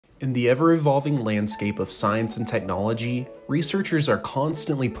In the ever-evolving landscape of science and technology, researchers are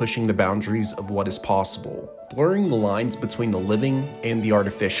constantly pushing the boundaries of what is possible, blurring the lines between the living and the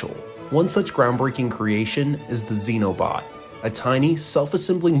artificial. One such groundbreaking creation is the Xenobot, a tiny,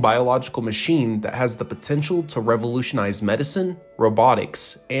 self-assembling biological machine that has the potential to revolutionize medicine,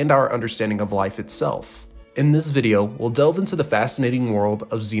 robotics, and our understanding of life itself. In this video, we'll delve into the fascinating world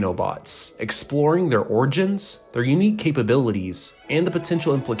of Xenobots, exploring their origins, their unique capabilities, and the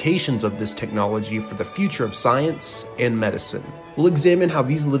potential implications of this technology for the future of science and medicine. We'll examine how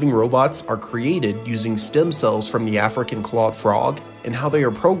these living robots are created using stem cells from the African clawed frog, and how they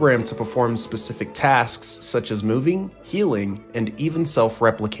are programmed to perform specific tasks such as moving, healing, and even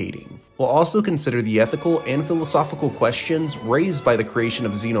self-replicating. We'll also consider the ethical and philosophical questions raised by the creation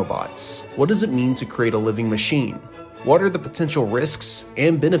of Xenobots. What does it mean to create a living machine? What are the potential risks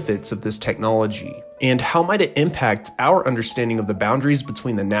and benefits of this technology? And how might it impact our understanding of the boundaries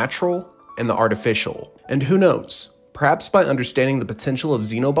between the natural and the artificial? And who knows? Perhaps by understanding the potential of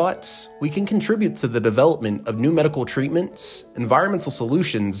Xenobots, we can contribute to the development of new medical treatments, environmental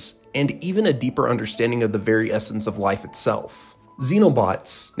solutions, and even a deeper understanding of the very essence of life itself.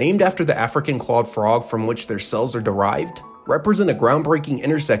 Xenobots, named after the African clawed frog from which their cells are derived, represent a groundbreaking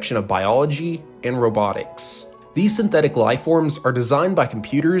intersection of biology and robotics. These synthetic lifeforms are designed by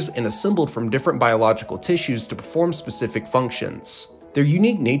computers and assembled from different biological tissues to perform specific functions. Their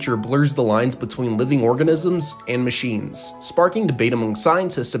unique nature blurs the lines between living organisms and machines, sparking debate among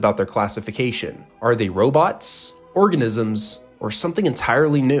scientists about their classification. Are they robots, organisms, or something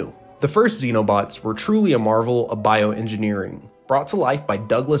entirely new? The first Xenobots were truly a marvel of bioengineering, brought to life by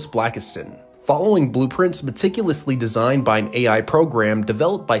Douglas Blackiston, following blueprints meticulously designed by an AI program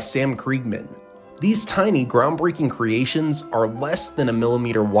developed by Sam Kriegman. These tiny, groundbreaking creations are less than a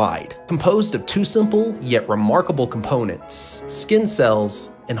millimeter wide, composed of two simple yet remarkable components: skin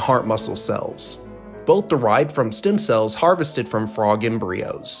cells and heart muscle cells, both derived from stem cells harvested from frog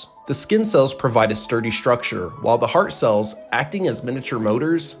embryos. The skin cells provide a sturdy structure, while the heart cells, acting as miniature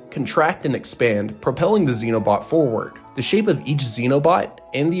motors, contract and expand, propelling the Xenobot forward. The shape of each Xenobot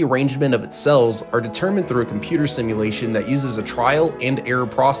and the arrangement of its cells are determined through a computer simulation that uses a trial and error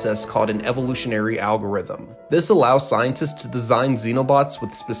process called an evolutionary algorithm. This allows scientists to design Xenobots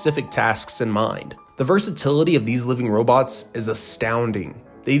with specific tasks in mind. The versatility of these living robots is astounding.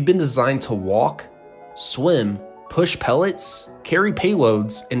 They've been designed to walk, swim, push pellets, carry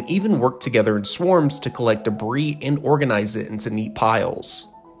payloads, and even work together in swarms to collect debris and organize it into neat piles.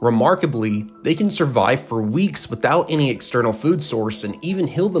 Remarkably, they can survive for weeks without any external food source and even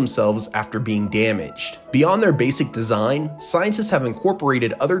heal themselves after being damaged. Beyond their basic design, scientists have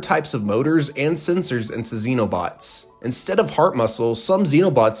incorporated other types of motors and sensors into Xenobots. Instead of heart muscle, some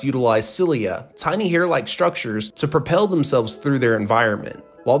Xenobots utilize cilia, tiny hair-like structures, to propel themselves through their environment.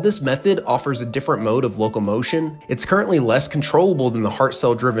 While this method offers a different mode of locomotion, it's currently less controllable than the heart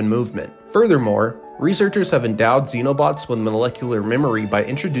cell-driven movement. Furthermore, researchers have endowed Xenobots with molecular memory by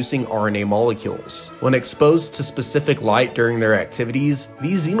introducing RNA molecules. When exposed to specific light during their activities,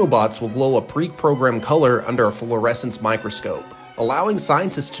 these Xenobots will glow a pre-programmed color under a fluorescence microscope, allowing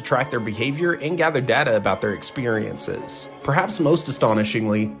scientists to track their behavior and gather data about their experiences. Perhaps most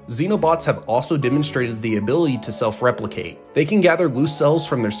astonishingly, Xenobots have also demonstrated the ability to self-replicate. They can gather loose cells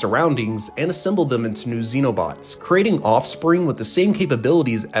from their surroundings and assemble them into new Xenobots, creating offspring with the same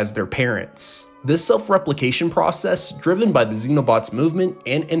capabilities as their parents. This self-replication process, driven by the Xenobots' movement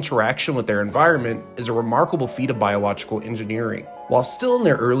and interaction with their environment, is a remarkable feat of biological engineering. While still in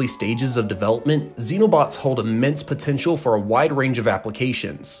their early stages of development, Xenobots hold immense potential for a wide range of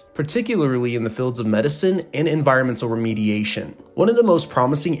applications, particularly in the fields of medicine and environmental remediation. One of the most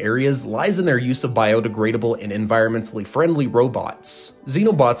promising areas lies in their use of biodegradable and environmentally friendly robots.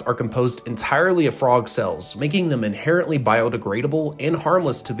 Xenobots are composed entirely of frog cells, making them inherently biodegradable and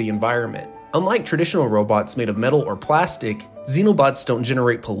harmless to the environment. Unlike traditional robots made of metal or plastic, Xenobots don't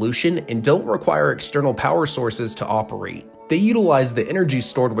generate pollution and don't require external power sources to operate. They utilize the energy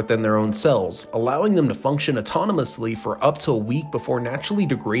stored within their own cells, allowing them to function autonomously for up to a week before naturally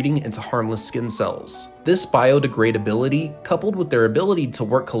degrading into harmless skin cells. This biodegradability, coupled with their ability to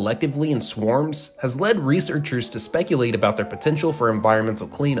work collectively in swarms, has led researchers to speculate about their potential for environmental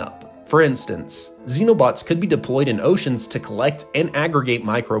cleanup. For instance, Xenobots could be deployed in oceans to collect and aggregate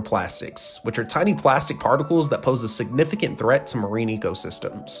microplastics, which are tiny plastic particles that pose a significant threat to marine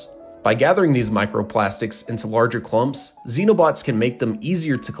ecosystems. By gathering these microplastics into larger clumps, Xenobots can make them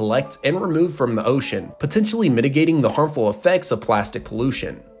easier to collect and remove from the ocean, potentially mitigating the harmful effects of plastic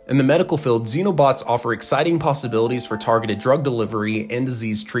pollution. In the medical field, Xenobots offer exciting possibilities for targeted drug delivery and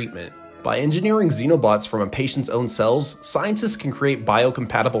disease treatment. By engineering Xenobots from a patient's own cells, scientists can create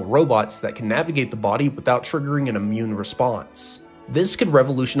biocompatible robots that can navigate the body without triggering an immune response. This could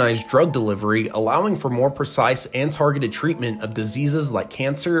revolutionize drug delivery, allowing for more precise and targeted treatment of diseases like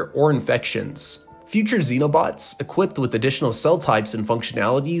cancer or infections. Future Xenobots, equipped with additional cell types and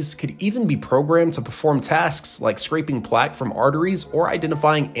functionalities, could even be programmed to perform tasks like scraping plaque from arteries or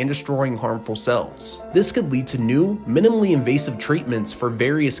identifying and destroying harmful cells. This could lead to new, minimally invasive treatments for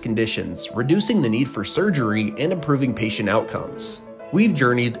various conditions, reducing the need for surgery and improving patient outcomes. We've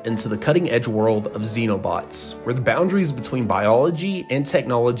journeyed into the cutting-edge world of Xenobots, where the boundaries between biology and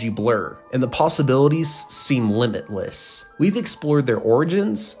technology blur, and the possibilities seem limitless. We've explored their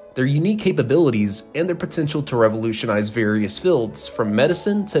origins, their unique capabilities, and their potential to revolutionize various fields, from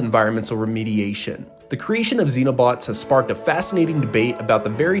medicine to environmental remediation. The creation of Xenobots has sparked a fascinating debate about the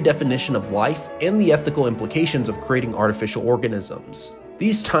very definition of life and the ethical implications of creating artificial organisms.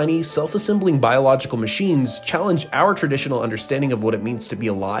 These tiny, self-assembling biological machines challenge our traditional understanding of what it means to be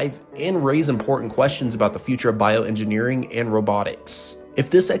alive and raise important questions about the future of bioengineering and robotics. If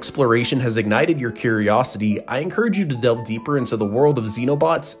this exploration has ignited your curiosity, I encourage you to delve deeper into the world of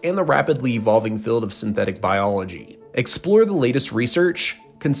Xenobots and the rapidly evolving field of synthetic biology. Explore the latest research,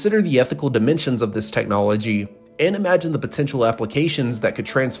 consider the ethical dimensions of this technology, and imagine the potential applications that could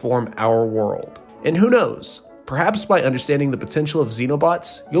transform our world. And who knows? Perhaps by understanding the potential of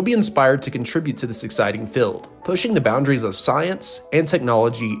Xenobots, you'll be inspired to contribute to this exciting field, pushing the boundaries of science and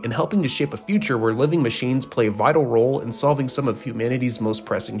technology and helping to shape a future where living machines play a vital role in solving some of humanity's most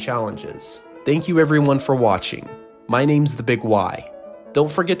pressing challenges. Thank you everyone for watching. My name's The Big Y.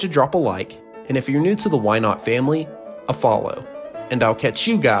 Don't forget to drop a like, and if you're new to the Why Not family, a follow. And I'll catch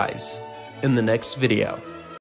you guys in the next video.